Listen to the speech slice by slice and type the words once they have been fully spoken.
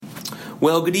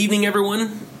Well, good evening,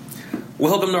 everyone.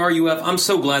 Welcome to RUF. I'm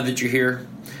so glad that you're here.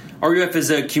 RUF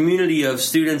is a community of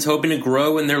students hoping to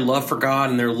grow in their love for God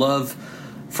and their love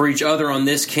for each other on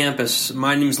this campus.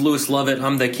 My name is Lewis Lovett.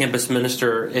 I'm the campus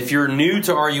minister. If you're new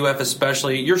to RUF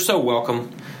especially, you're so welcome.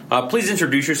 Please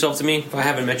introduce yourself to me if I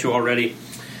haven't met you already.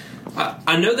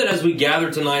 I know that as we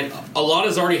gather tonight, a lot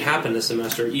has already happened this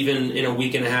semester, even in a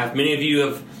week and a half. Many of you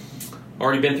have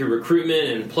already been through recruitment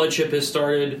and pledgeship has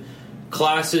started.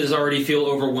 Classes already feel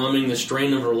overwhelming. The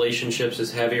strain of relationships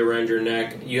is heavy around your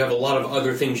neck. You have a lot of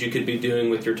other things you could be doing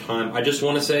with your time. I just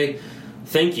want to say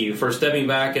thank you for stepping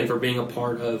back and for being a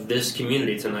part of this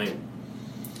community tonight.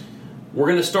 We're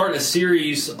going to start a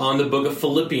series on the book of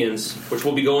Philippians, which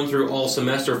we'll be going through all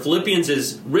semester. Philippians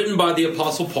is written by the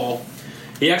Apostle Paul.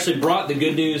 He actually brought the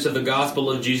good news of the gospel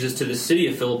of Jesus to the city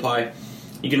of Philippi.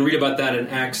 You can read about that in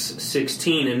Acts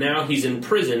 16. And now he's in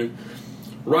prison,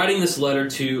 writing this letter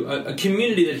to a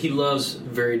community that he loves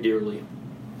very dearly.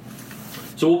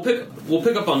 So we'll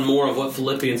pick up on more of what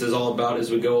Philippians is all about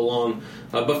as we go along.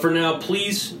 But for now,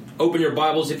 please open your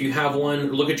Bibles if you have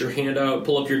one. Look at your handout.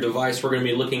 Pull up your device. We're going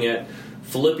to be looking at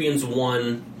Philippians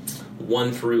 1,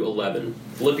 1 through 11.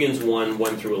 Philippians 1,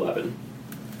 1 through 11.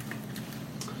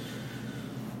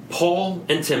 Paul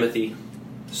and Timothy,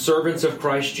 servants of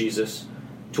Christ Jesus,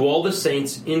 to all the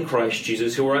saints in Christ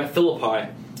Jesus who are at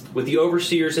Philippi, with the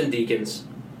overseers and deacons,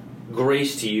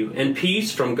 grace to you, and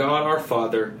peace from God our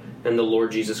Father and the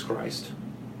Lord Jesus Christ.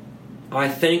 I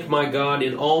thank my God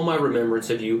in all my remembrance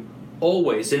of you,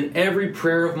 always in every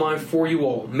prayer of mine for you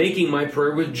all, making my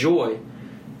prayer with joy,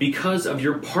 because of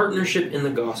your partnership in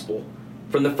the gospel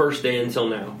from the first day until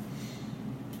now.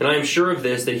 And I am sure of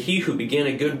this, that he who began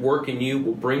a good work in you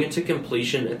will bring it to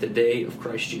completion at the day of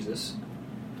Christ Jesus.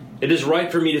 It is right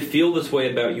for me to feel this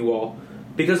way about you all,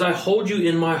 because I hold you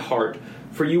in my heart,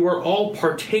 for you are all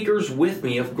partakers with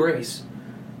me of grace,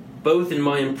 both in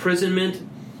my imprisonment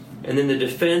and in the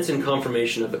defense and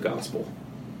confirmation of the gospel.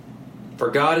 For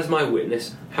God is my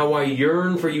witness, how I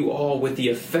yearn for you all with the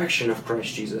affection of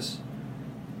Christ Jesus.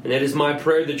 And it is my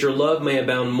prayer that your love may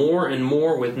abound more and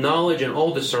more with knowledge and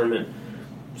all discernment,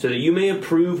 so that you may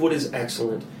approve what is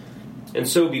excellent, and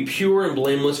so be pure and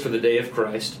blameless for the day of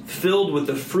Christ, filled with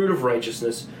the fruit of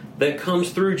righteousness that comes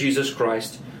through Jesus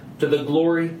Christ, to the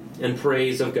glory and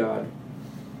praise of God.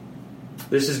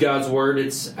 This is God's word.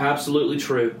 It's absolutely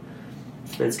true.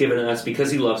 And it's given to us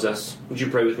because he loves us. Would you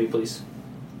pray with me, please?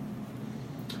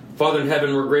 Father in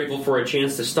heaven, we're grateful for a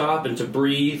chance to stop and to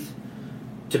breathe,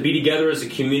 to be together as a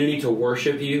community to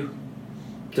worship you,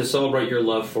 to celebrate your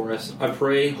love for us. I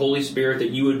pray, Holy Spirit, that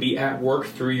you would be at work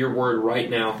through your word right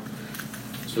now,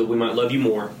 so that we might love you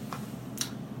more.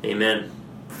 Amen.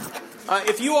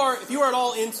 If you are at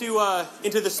all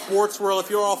into the sports world, if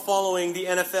you're all following the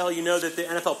NFL, you know that the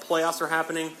NFL playoffs are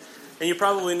happening, and you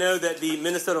probably know that the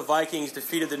Minnesota Vikings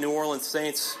defeated the New Orleans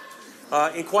Saints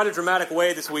in quite a dramatic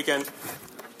way this weekend.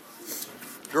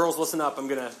 Girls, listen up.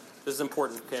 This is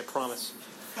important. Okay, I promise.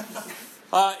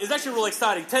 It's actually really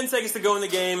exciting. 10 seconds to go in the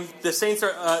game. The Saints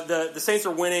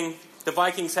are winning. The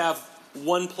Vikings have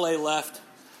one play left.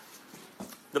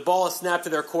 The ball is snapped to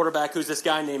their quarterback, who's this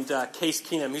guy named Case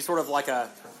Keenum. He's sort of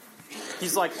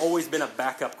he's always been a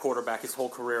backup quarterback his whole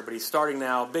career, but he's starting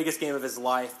now. Biggest game of his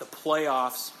life, the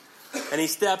playoffs. And he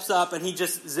steps up and he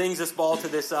just zings this ball to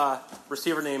this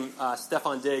receiver named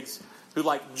Stephon Diggs, who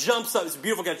jumps up. This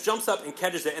beautiful guy jumps up and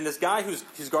catches it. And this guy who's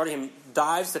guarding him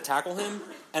dives to tackle him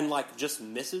and just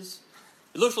misses.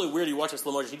 It looks really weird. You watch it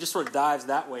slow motion. He just sort of dives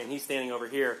that way, and he's standing over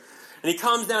here. And he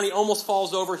comes down, he almost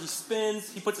falls over, he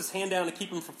spins, he puts his hand down to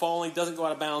keep him from falling, doesn't go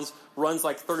out of bounds, runs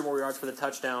 30 more yards for the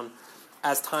touchdown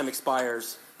as time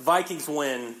expires. Vikings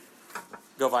win.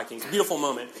 Go Vikings. Beautiful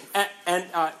moment. And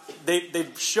they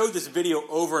showed this video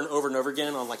over and over and over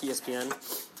again on ESPN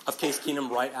of Case Keenum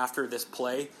right after this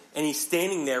play. And he's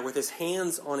standing there with his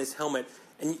hands on his helmet,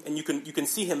 and you can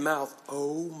see him mouth,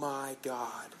 "Oh my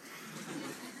God."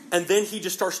 And then he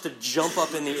just starts to jump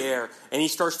up in the air, and he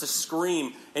starts to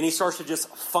scream, and he starts to just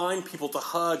find people to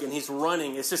hug, and he's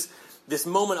running. It's just this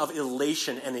moment of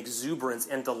elation and exuberance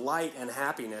and delight and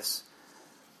happiness.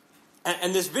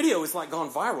 And this video is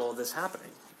gone viral of this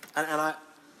happening. And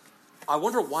I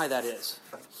wonder why that is.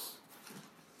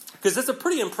 Because it's a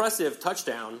pretty impressive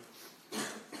touchdown,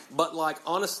 but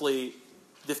honestly,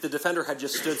 if the defender had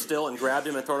just stood still and grabbed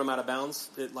him and thrown him out of bounds,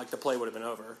 the play would have been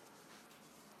over.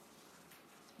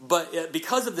 But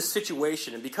because of the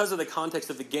situation and because of the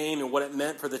context of the game and what it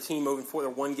meant for the team moving forward,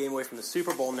 they're one game away from the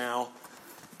Super Bowl now,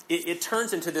 it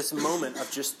turns into this moment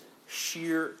of just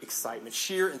sheer excitement,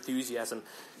 sheer enthusiasm,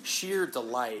 sheer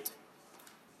delight.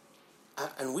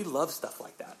 And we love stuff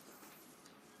like that.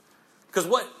 Because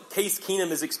what Case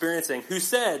Keenum is experiencing, who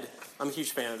said, I'm a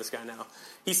huge fan of this guy now,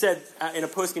 he said in a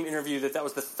post-game interview that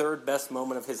was the third best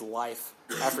moment of his life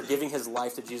after giving his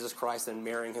life to Jesus Christ and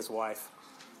marrying his wife.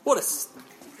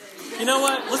 You know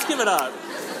what? Let's give it up.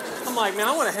 I'm like, man,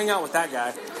 I want to hang out with that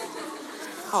guy.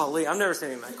 Holy, I've never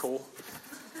seen him that cool.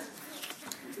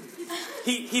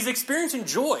 He's experiencing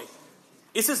joy.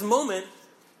 It's this moment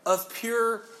of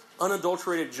pure,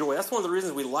 unadulterated joy. That's one of the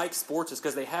reasons we like sports, is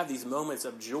because they have these moments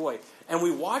of joy. And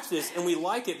we watch this and we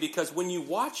like it because when you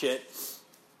watch it,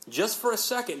 just for a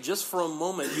second, just for a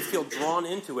moment, you feel drawn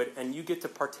into it and you get to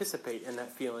participate in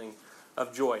that feeling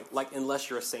of joy. Like, unless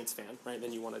you're a Saints fan, right?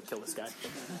 Then you want to kill this guy.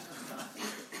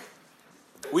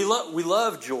 We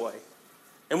love joy.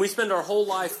 And we spend our whole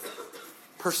life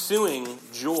pursuing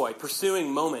joy,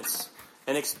 pursuing moments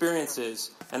and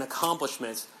experiences and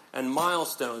accomplishments and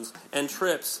milestones and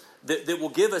trips that will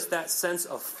give us that sense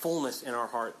of fullness in our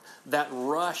heart, that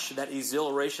rush, that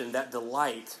exhilaration, that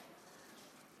delight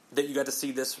that you got to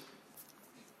see this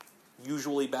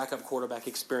usually backup quarterback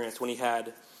experience when he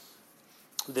had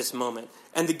this moment.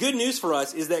 And the good news for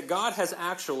us is that God has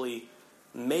actually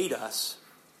made us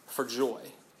for joy.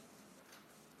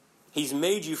 He's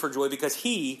made you for joy because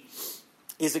He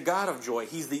is a God of joy.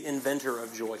 He's the inventor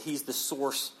of joy. He's the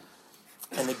source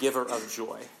and the giver of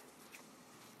joy.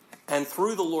 And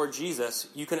through the Lord Jesus,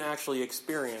 you can actually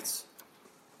experience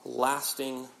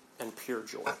lasting and pure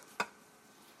joy.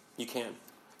 You can.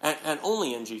 And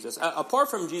only in Jesus.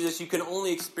 Apart from Jesus, you can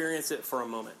only experience it for a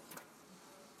moment.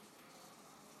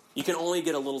 You can only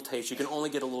get a little taste. You can only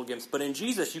get a little glimpse. But in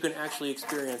Jesus, you can actually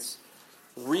experience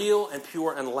real and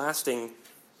pure and lasting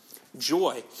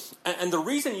joy. And the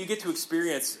reason you get to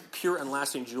experience pure and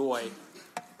lasting joy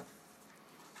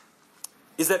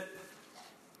is that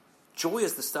joy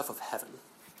is the stuff of heaven.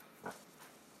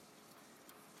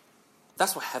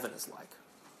 That's what heaven is like.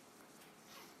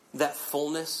 That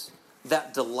fullness,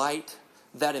 that delight,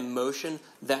 that emotion,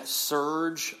 that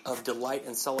surge of delight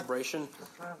and celebration,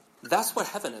 that's what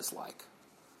heaven is like.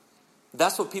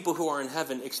 That's what people who are in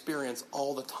heaven experience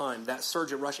all the time. That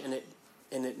surge and rush, and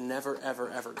it never, ever,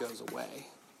 ever goes away.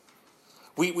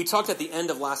 We talked at the end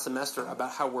of last semester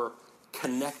about how we're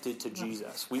connected to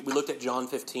Jesus. We looked at John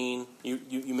 15.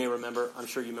 You may remember. I'm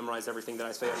sure you memorized everything that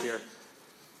I say up here.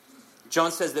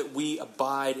 John says that we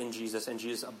abide in Jesus and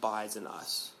Jesus abides in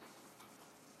us.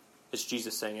 It's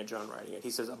Jesus saying it, John writing it.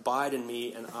 He says, abide in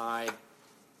me and I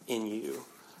in you.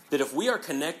 That if we are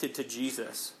connected to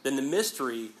Jesus, then the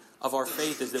mystery of our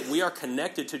faith is that we are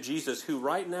connected to Jesus, who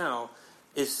right now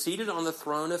is seated on the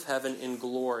throne of heaven in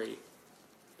glory,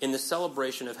 in the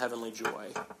celebration of heavenly joy.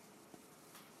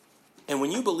 And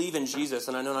when you believe in Jesus,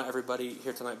 and I know not everybody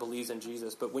here tonight believes in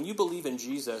Jesus, but when you believe in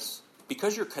Jesus,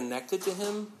 because you're connected to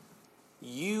Him,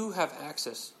 you have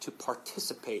access to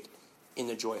participate in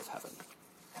the joy of heaven.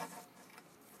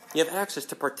 You have access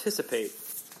to participate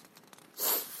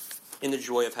in the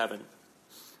joy of heaven.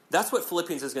 That's what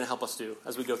Philippians is going to help us do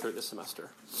as we go through it this semester.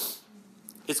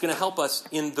 It's going to help us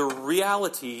in the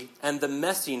reality and the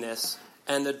messiness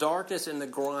and the darkness and the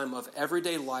grime of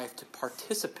everyday life to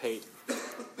participate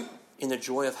in the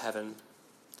joy of heaven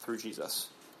through Jesus.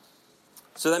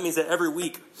 So that means that every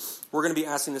week we're going to be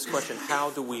asking this question: how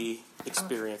do we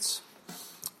experience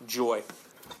joy?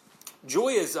 Joy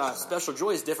is special.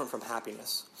 Joy is different from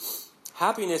happiness.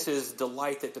 Happiness is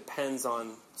delight that depends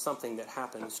on something that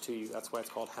happens to you. That's why it's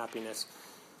called happiness.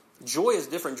 Joy is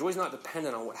different. Joy is not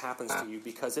dependent on what happens to you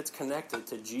because it's connected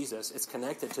to Jesus. It's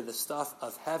connected to the stuff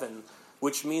of heaven,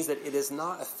 which means that it is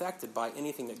not affected by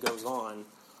anything that goes on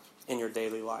in your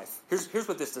daily life. Here's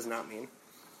what this does not mean.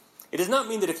 It does not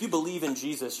mean that if you believe in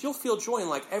Jesus, you'll feel joy and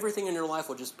like everything in your life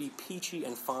will just be peachy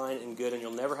and fine and good and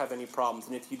you'll never have any problems.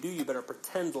 And if you do, you better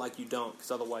pretend like you don't,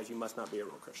 because otherwise you must not be a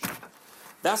real Christian.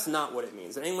 That's not what it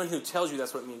means. And anyone who tells you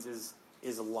that's what it means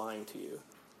is lying to you.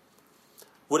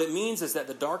 What it means is that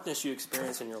the darkness you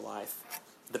experience in your life,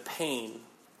 the pain,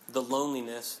 the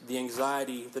loneliness, the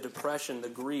anxiety, the depression, the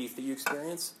grief that you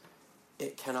experience,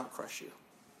 it cannot crush you.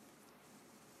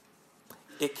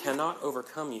 It cannot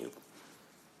overcome you.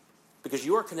 Because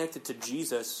you are connected to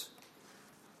Jesus,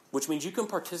 which means you can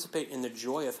participate in the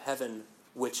joy of heaven,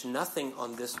 which nothing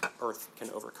on this earth can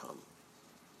overcome.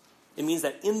 It means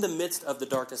that in the midst of the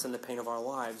darkness and the pain of our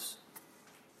lives,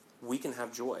 we can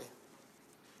have joy.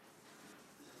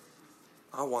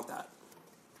 I want that.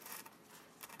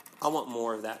 I want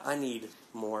more of that. I need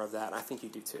more of that. I think you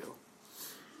do too.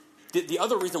 The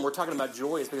other reason we're talking about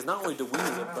joy is because not only do we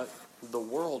need it, but the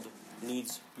world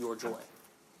needs your joy.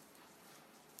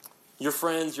 Your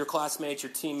friends, your classmates,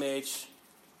 your teammates,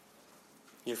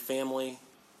 your family,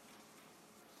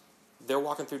 They're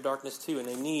walking through darkness too, and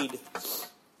they need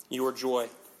your joy.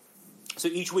 So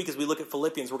each week as we look at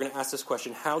Philippians, we're going to ask this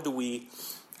question: how do we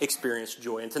experience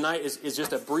joy? And tonight is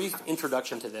just a brief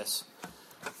introduction to this.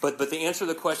 But the answer to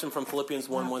the question from Philippians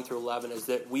 1 through 11 is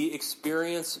that we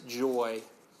experience joy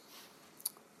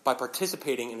by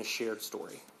participating in a shared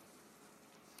story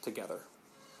together.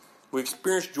 We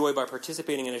experience joy by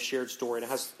participating in a shared story,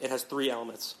 and it has three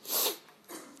elements.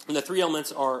 And the three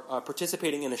elements are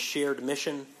participating in a shared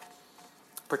mission,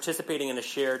 participating in a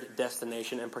shared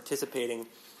destination, and participating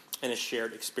in a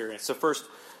shared experience. So first,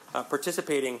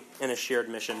 participating in a shared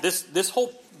mission. This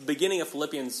whole beginning of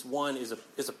Philippians 1 is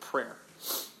a prayer.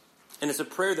 And it's a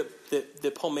prayer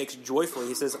that Paul makes joyfully.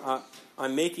 He says,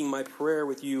 I'm making my prayer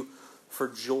with you for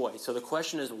joy. So the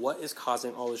question is, what is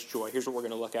causing all this joy? Here's what we're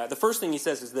going to look at. The first thing he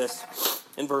says is this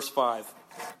in verse 5.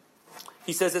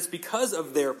 He says it's because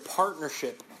of their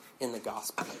partnership in the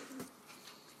gospel.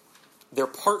 Their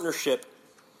partnership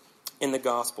in the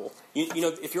gospel. You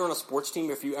know, if you're on a sports team,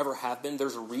 if you ever have been,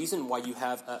 there's a reason why you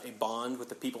have a bond with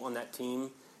the people on that team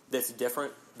that's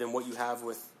different than what you have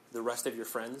with the rest of your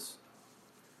friends.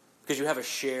 Because you have a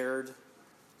shared,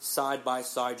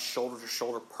 side-by-side,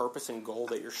 shoulder-to-shoulder purpose and goal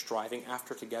that you're striving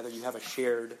after together. You have a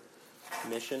shared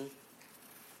mission.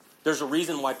 There's a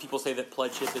reason why people say that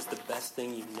pledgeship is the best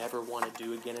thing you never want to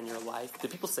do again in your life. Do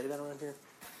people say that around here?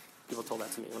 People told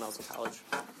that to me when I was in college.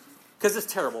 Because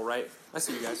it's terrible, right? I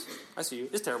see you guys. I see you.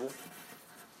 It's terrible.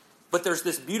 But there's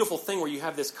this beautiful thing where you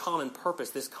have this common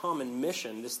purpose, this common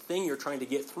mission, this thing you're trying to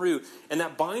get through, and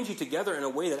that binds you together in a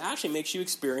way that actually makes you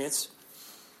experience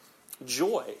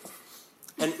joy.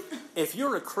 And if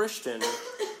you're a Christian,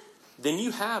 then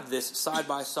you have this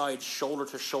side-by-side,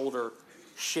 shoulder-to-shoulder,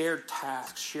 shared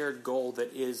task, shared goal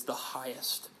that is the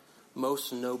highest,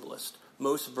 most noblest,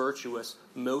 most virtuous,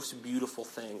 most beautiful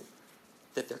thing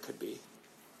that there could be.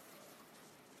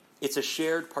 It's a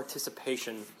shared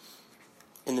participation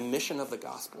in the mission of the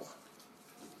gospel.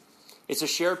 It's a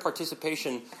shared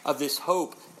participation of this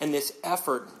hope and this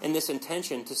effort and this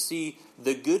intention to see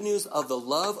the good news of the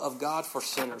love of God for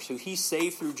sinners, who he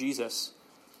saved through Jesus,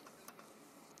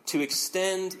 to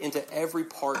extend into every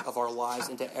part of our lives,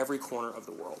 into every corner of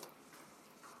the world.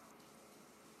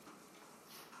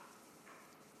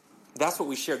 That's what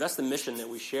we share. That's the mission that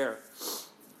we share.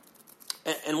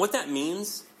 And what that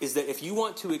means is that if you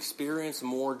want to experience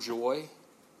more joy,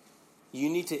 you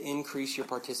need to increase your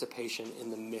participation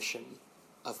in the mission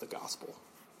of the gospel.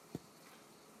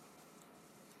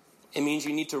 It means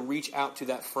you need to reach out to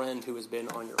that friend who has been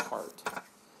on your heart.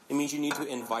 It means you need to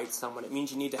invite someone. It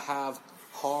means you need to have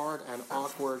hard and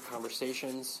awkward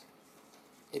conversations.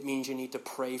 It means you need to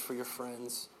pray for your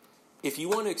friends. If you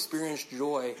want to experience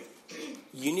joy,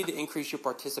 you need to increase your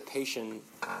participation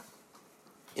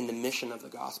in the mission of the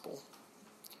gospel.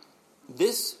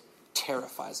 This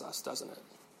terrifies us, doesn't it?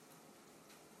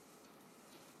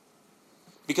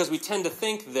 Because we tend to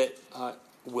think that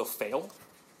we'll fail,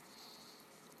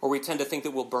 or we tend to think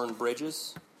that we'll burn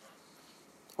bridges,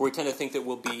 or we tend to think that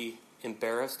we'll be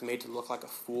embarrassed, made to look like a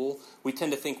fool. We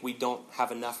tend to think we don't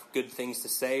have enough good things to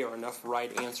say or enough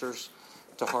right answers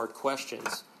to hard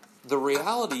questions. The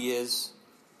reality is,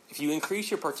 if you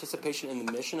increase your participation in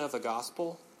the mission of the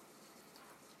gospel,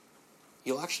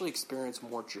 you'll actually experience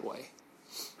more joy.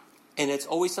 And it's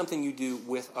always something you do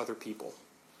with other people.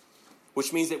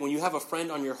 Which means that when you have a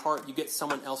friend on your heart, you get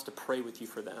someone else to pray with you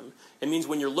for them. It means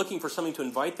when you're looking for something to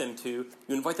invite them to,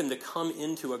 you invite them to come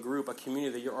into a group, a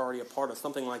community that you're already a part of,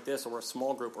 something like this, or a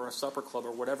small group, or a supper club,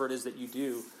 or whatever it is that you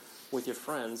do with your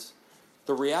friends.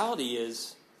 The reality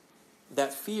is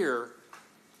that fear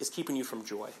is keeping you from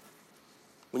joy.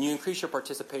 When you increase your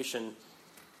participation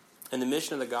in the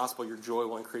mission of the gospel, your joy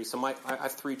will increase. So I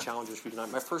have 3 challenges for you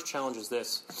tonight. My first challenge is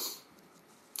this,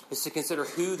 is to consider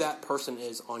who that person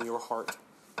is on your heart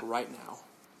right now.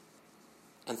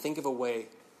 And think of a way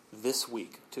this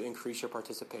week to increase your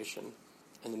participation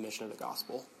in the mission of the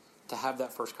gospel, to have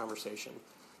that first conversation,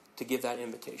 to give that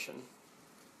invitation.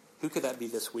 Who could that be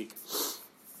this week?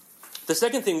 The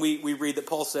second thing we read that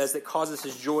Paul says that causes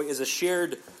his joy is a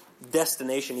shared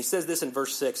destination. He says this in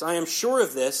verse 6, I am sure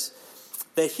of this,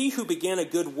 that he who began a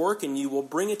good work in you will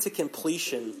bring it to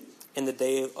completion in the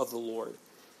day of the Lord.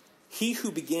 He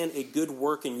who began a good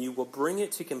work in you will bring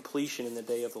it to completion in the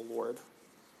day of the Lord.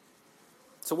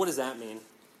 So what does that mean?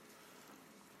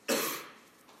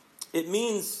 It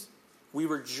means we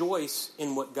rejoice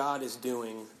in what God is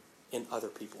doing in other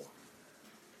people.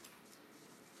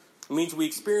 It means we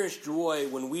experience joy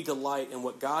when we delight in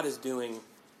what God is doing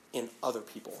in other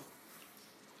people.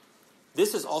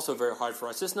 This is also very hard for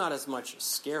us. It's not as much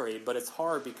scary, but it's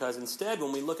hard because instead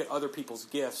when we look at other people's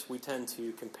gifts, we tend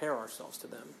to compare ourselves to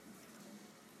them.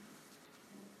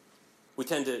 We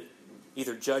tend to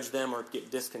either judge them or get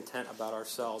discontent about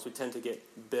ourselves. We tend to get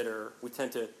bitter. We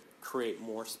tend to create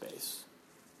more space.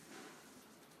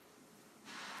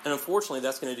 And unfortunately,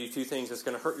 that's going to do two things. It's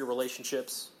going to hurt your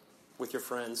relationships with your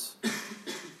friends.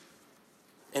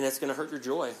 And it's going to hurt your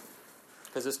joy,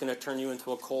 because it's going to turn you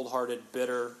into a cold-hearted,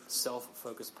 bitter,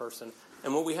 self-focused person.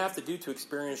 And what we have to do to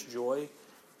experience joy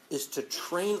is to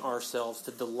train ourselves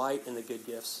to delight in the good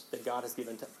gifts that God has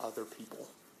given to other people.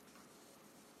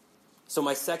 So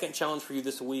my second challenge for you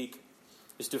this week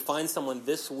is to find someone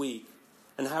this week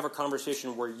and have a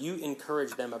conversation where you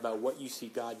encourage them about what you see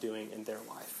God doing in their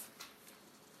life.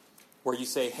 Where you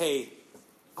say, hey,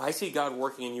 I see God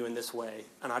working in you in this way,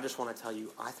 and I just want to tell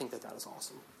you, I think that is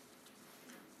awesome.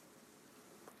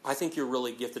 I think you're a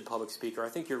really gifted public speaker. I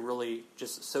think you're really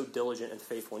just so diligent and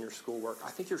faithful in your schoolwork.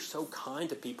 I think you're so kind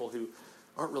to people who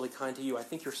aren't really kind to you. I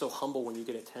think you're so humble when you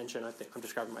get attention. I'm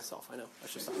describing myself. I know.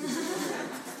 That's just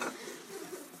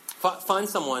Find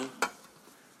someone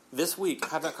this week,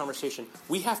 have that conversation.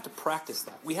 We have to practice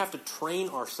that. We have to train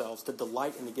ourselves to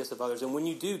delight in the gifts of others. And when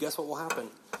you do, guess what will happen?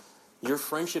 Your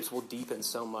friendships will deepen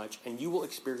so much, and you will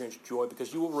experience joy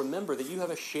because you will remember that you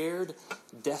have a shared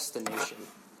destination.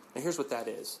 And here's what that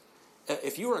is.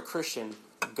 If you are a Christian,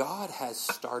 God has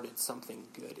started something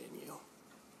good in you.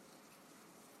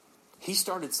 He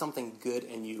started something good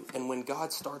in you. And when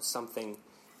God starts something,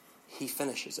 he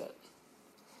finishes it.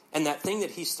 And that thing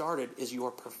that he started is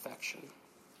your perfection.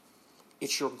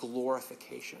 It's your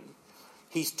glorification.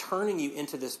 He's turning you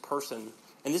into this person.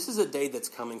 And this is a day that's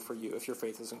coming for you if your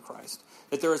faith is in Christ.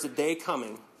 That there is a day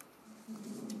coming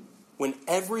when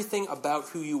everything about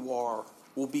who you are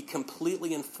will be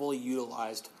completely and fully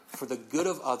utilized for the good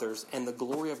of others and the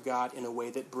glory of God in a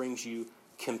way that brings you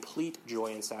complete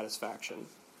joy and satisfaction.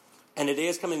 And a day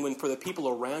is coming when for the people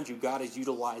around you, God is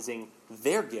utilizing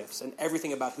their gifts and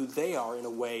everything about who they are in a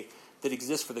way that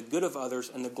exists for the good of others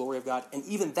and the glory of God. And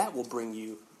even that will bring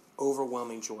you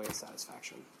overwhelming joy and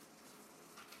satisfaction.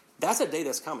 That's a day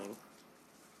that's coming.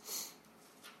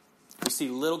 We see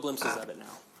little glimpses of it now.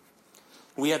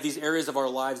 We have these areas of our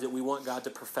lives that we want God to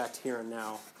perfect here and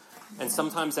now. And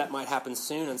sometimes that might happen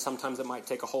soon, and sometimes it might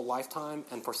take a whole lifetime.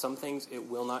 And for some things, it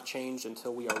will not change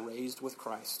until we are raised with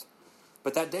Christ.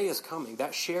 But that day is coming.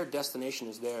 That shared destination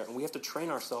is there. And we have to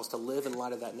train ourselves to live in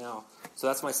light of that now. So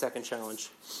that's my second challenge,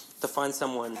 to find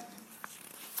someone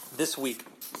this week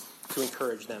to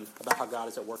encourage them about how God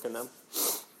is at work in them.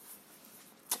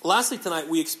 Lastly tonight,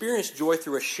 we experience joy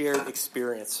through a shared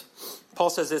experience. Paul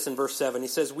says this in verse 7. He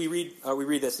says, we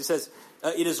read this. He says,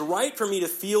 it is right for me to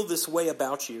feel this way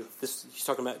about you. He's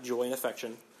talking about joy and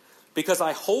affection. Because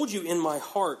I hold you in my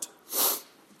heart,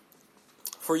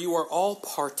 for you are all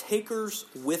partakers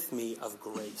with me of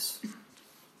grace.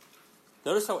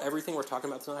 Notice how everything we're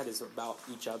talking about tonight is about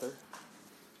each other.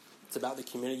 It's about the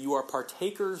community. You are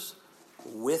partakers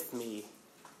with me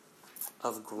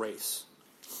of grace.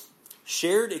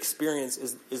 Shared experience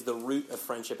is the root of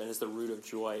friendship and is the root of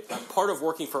joy. Part of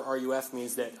working for RUF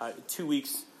means that 2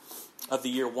 weeks of the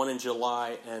year, one in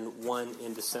July and one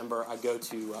in December, I go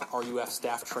to RUF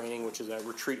staff training, which is a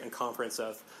retreat and conference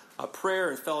of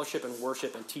prayer and fellowship and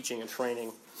worship and teaching and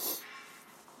training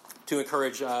to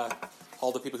encourage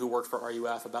all the people who work for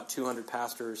RUF, about 200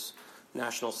 pastors,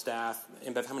 national staff.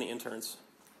 And Bev, how many interns?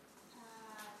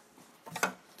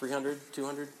 300?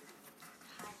 200?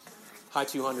 High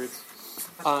 200s.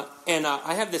 And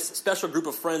I have this special group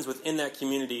of friends within that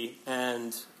community,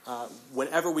 and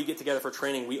whenever we get together for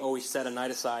training, we always set a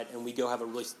night aside and we go have a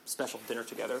really special dinner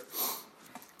together.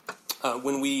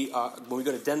 When we go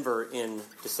to Denver in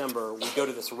December, we go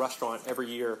to this restaurant every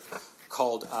year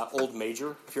called Old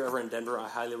Major. If you're ever in Denver, I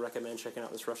highly recommend checking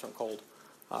out this restaurant called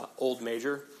Old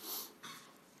Major.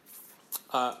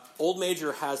 Old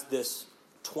Major has this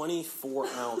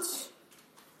 24-ounce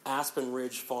Aspen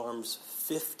Ridge Farms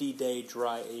 50-day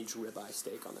dry-aged ribeye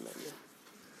steak on the menu.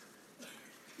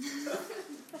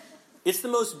 It's the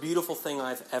most beautiful thing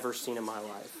I've ever seen in my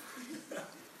life.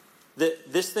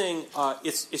 This thing,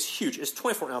 it's huge. It's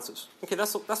 24 ounces. Okay,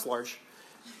 that's large.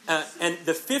 And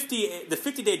the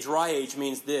 50-day dry age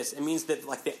means this. It means that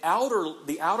like the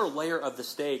outer layer of the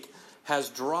steak has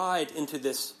dried into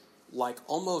this like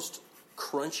almost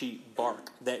crunchy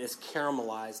bark that is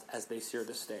caramelized as they sear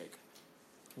the steak.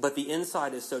 But the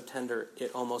inside is so tender,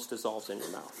 it almost dissolves in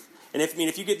your mouth. And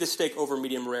if you get this steak over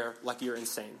medium rare, like you're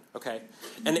insane, okay?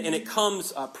 And it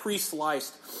comes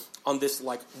pre-sliced on this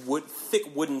like thick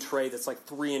wooden tray that's like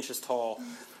 3 inches tall.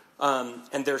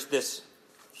 And there's this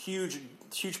huge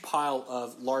pile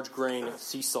of large grain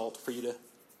sea salt for you to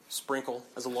sprinkle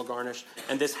as a little garnish,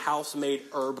 and this house-made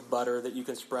herb butter that you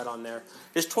can spread on there.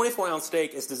 This 24-ounce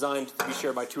steak is designed to be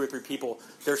shared by 2 or 3 people.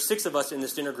 There are 6 of us in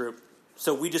this dinner group,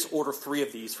 so we just order 3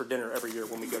 of these for dinner every year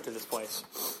when we go to this place.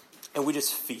 And we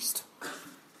just feast.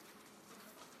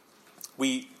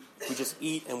 We just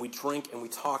eat and we drink and we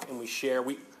talk and we share.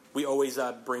 We always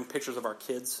bring pictures of our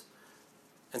kids.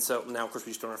 And so now, of course,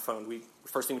 we just do it on our phone. The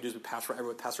first thing we do is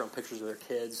everyone pass around pictures of their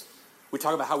kids. We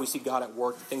talk about how we see God at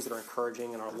work, the things that are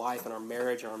encouraging in our life, in our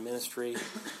marriage, in our ministry. We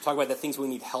talk about the things we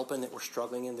need help in, that we're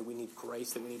struggling in, that we need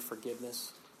grace, that we need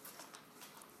forgiveness.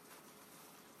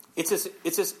 It's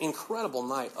this incredible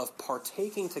night of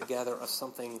partaking together of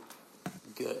something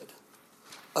good,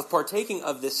 of partaking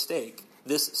of this steak,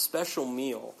 this special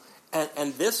meal.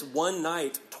 And this one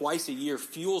night, twice a year,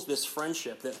 fuels this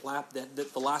friendship that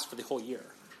lasts for the whole year.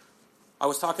 I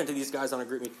was talking to these guys on a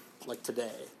group meet like today.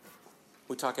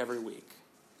 We talk every week.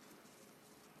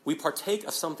 We partake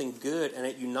of something good, and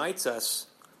it unites us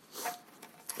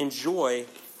in joy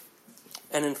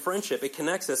and in friendship. It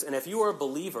connects us. And if you are a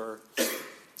believer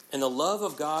in the love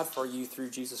of God for you through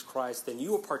Jesus Christ, then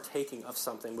you are partaking of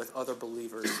something with other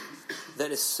believers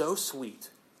that is so sweet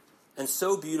and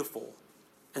so beautiful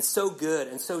and so good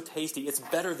and so tasty. It's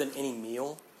better than any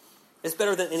meal. It's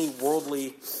better than any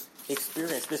worldly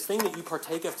experience. This thing that you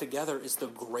partake of together is the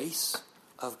grace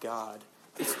of God.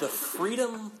 It's the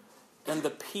freedom and the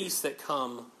peace that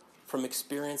come from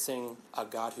experiencing a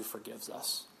God who forgives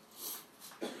us,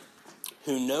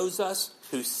 who knows us,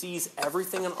 who sees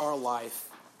everything in our life,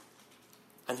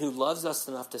 and who loves us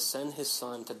enough to send his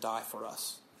Son to die for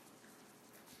us,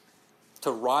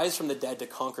 to rise from the dead to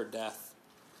conquer death,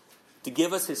 to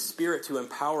give us his Spirit to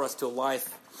empower us to a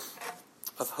life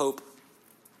of hope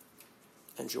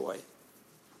and joy.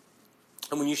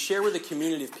 And when you share with a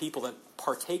community of people that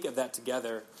partake of that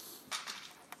together,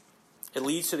 it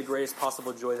leads to the greatest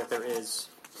possible joy that there is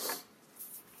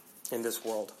in this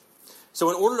world. So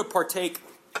in order to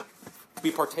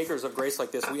be partakers of grace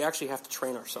like this, we actually have to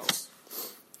train ourselves.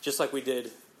 Just like we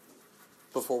did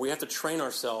before, we have to train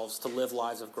ourselves to live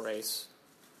lives of grace.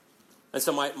 And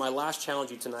so my last challenge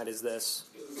to you tonight is this,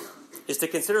 is to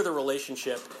consider the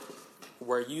relationship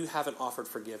where you haven't offered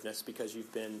forgiveness because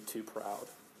you've been too proud,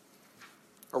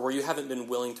 or where you haven't been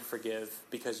willing to forgive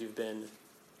because you've been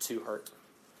too hurt.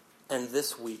 And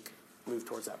this week, move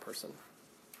towards that person.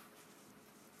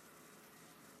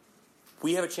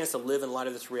 We have a chance to live in light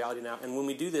of this reality now, and when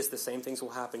we do this, the same things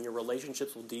will happen. Your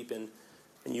relationships will deepen,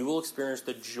 and you will experience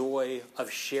the joy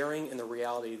of sharing in the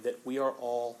reality that we are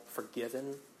all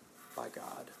forgiven by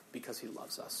God because he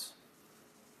loves us.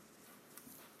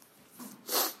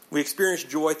 We experience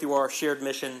joy through our shared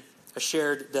mission, a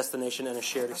shared destination, and a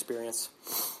shared experience.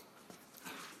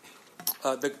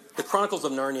 The Chronicles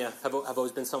of Narnia have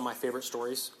always been some of my favorite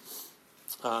stories.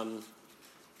 And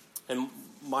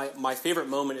my favorite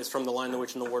moment is from The Lion, the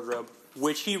Witch, and the Wardrobe,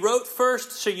 which he wrote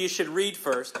first, so you should read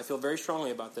first. I feel very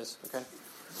strongly about this, okay?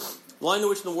 The Lion, the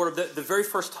Witch, and the Wardrobe, the very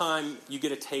first time you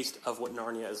get a taste of what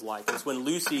Narnia is like is when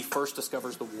Lucy first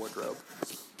discovers the wardrobe.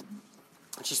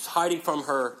 And she's hiding from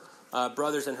her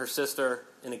brothers and her sister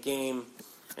in a game,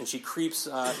 and she creeps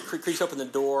open the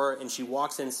door, and she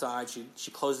walks inside.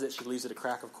 She closes it. She leaves it a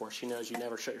crack, of course. She knows you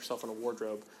never shut yourself in a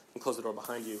wardrobe and close the door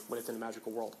behind you when it's in a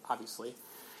magical world, obviously.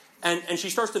 And she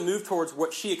starts to move towards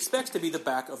what she expects to be the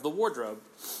back of the wardrobe.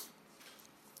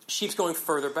 She keeps going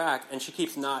further back, and she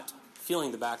keeps not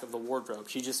feeling the back of the wardrobe.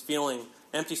 She's just feeling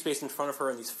empty space in front of her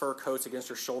and these fur coats against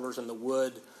her shoulders and the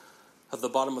wood of the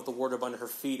bottom of the wardrobe under her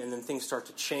feet. And then things start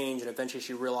to change, and eventually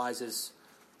she realizes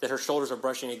that her shoulders are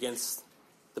brushing against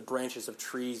the branches of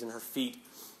trees and her feet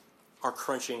are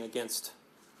crunching against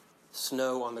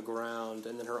snow on the ground.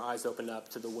 And then her eyes open up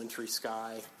to the wintry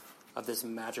sky of this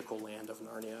magical land of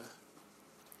Narnia.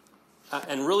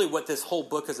 And really what this whole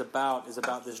book is about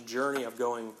this journey of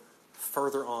going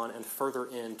further on and further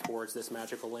in towards this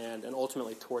magical land and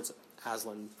ultimately towards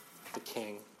Aslan, the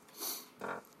king.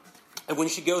 And when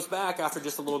she goes back after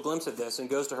just a little glimpse of this and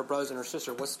goes to her brothers and her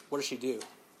sister, what does she do?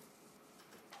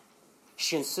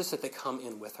 She insists that they come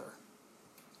in with her.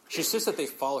 She insists that they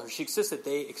follow her. She insists that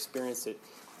they experience it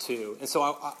too. And so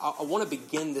I want to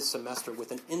begin this semester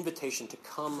with an invitation to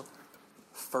come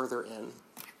further in.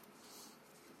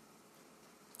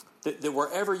 That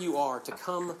wherever you are, to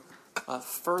come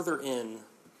further in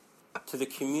to the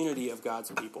community of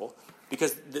God's people.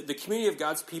 Because the community of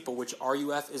God's people, which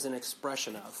RUF is an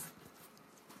expression of,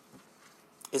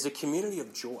 is a community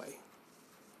of joy.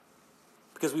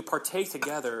 Because we partake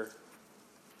together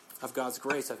of God's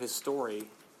grace, of his story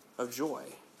of joy.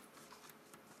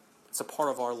 It's a part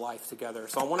of our life together.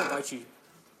 So I want to invite you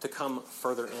to come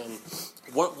further in.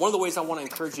 One of the ways I want to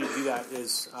encourage you to do that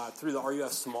is through the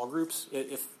RUF small groups.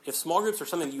 If small groups are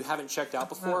something that you haven't checked out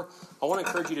before, I want to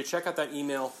encourage you to check out that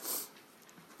email.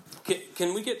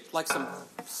 Can we get like some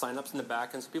sign-ups in the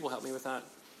back? Can some people help me with that?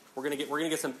 We're gonna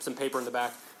get some paper in the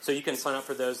back so you can sign up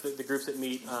for those. The groups that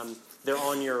meet, they're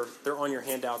on your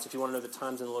handouts if you want to know the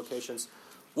times and the locations.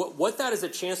 What that is a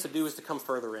chance to do is to come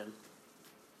further in.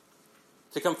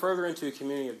 To come further into a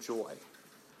community of joy.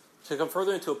 To come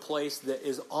further into a place that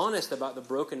is honest about the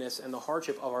brokenness and the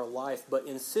hardship of our life, but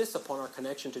insists upon our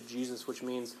connection to Jesus, which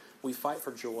means we fight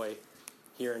for joy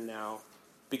here and now.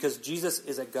 Because Jesus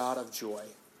is a God of joy,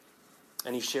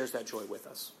 and he shares that joy with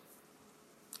us.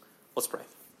 Let's pray.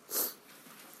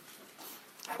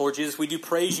 Lord Jesus, we do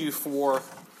praise you for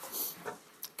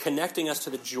connecting us to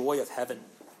the joy of heaven.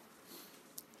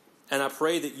 And I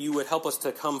pray that you would help us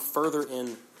to come further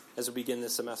in as we begin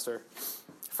this semester.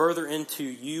 Further into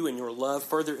you and your love,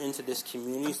 further into this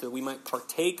community so that we might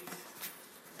partake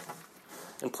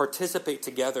and participate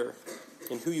together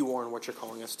in who you are and what you're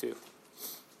calling us to.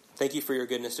 Thank you for your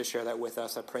goodness to share that with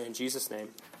us. I pray in Jesus' name.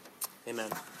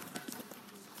 Amen.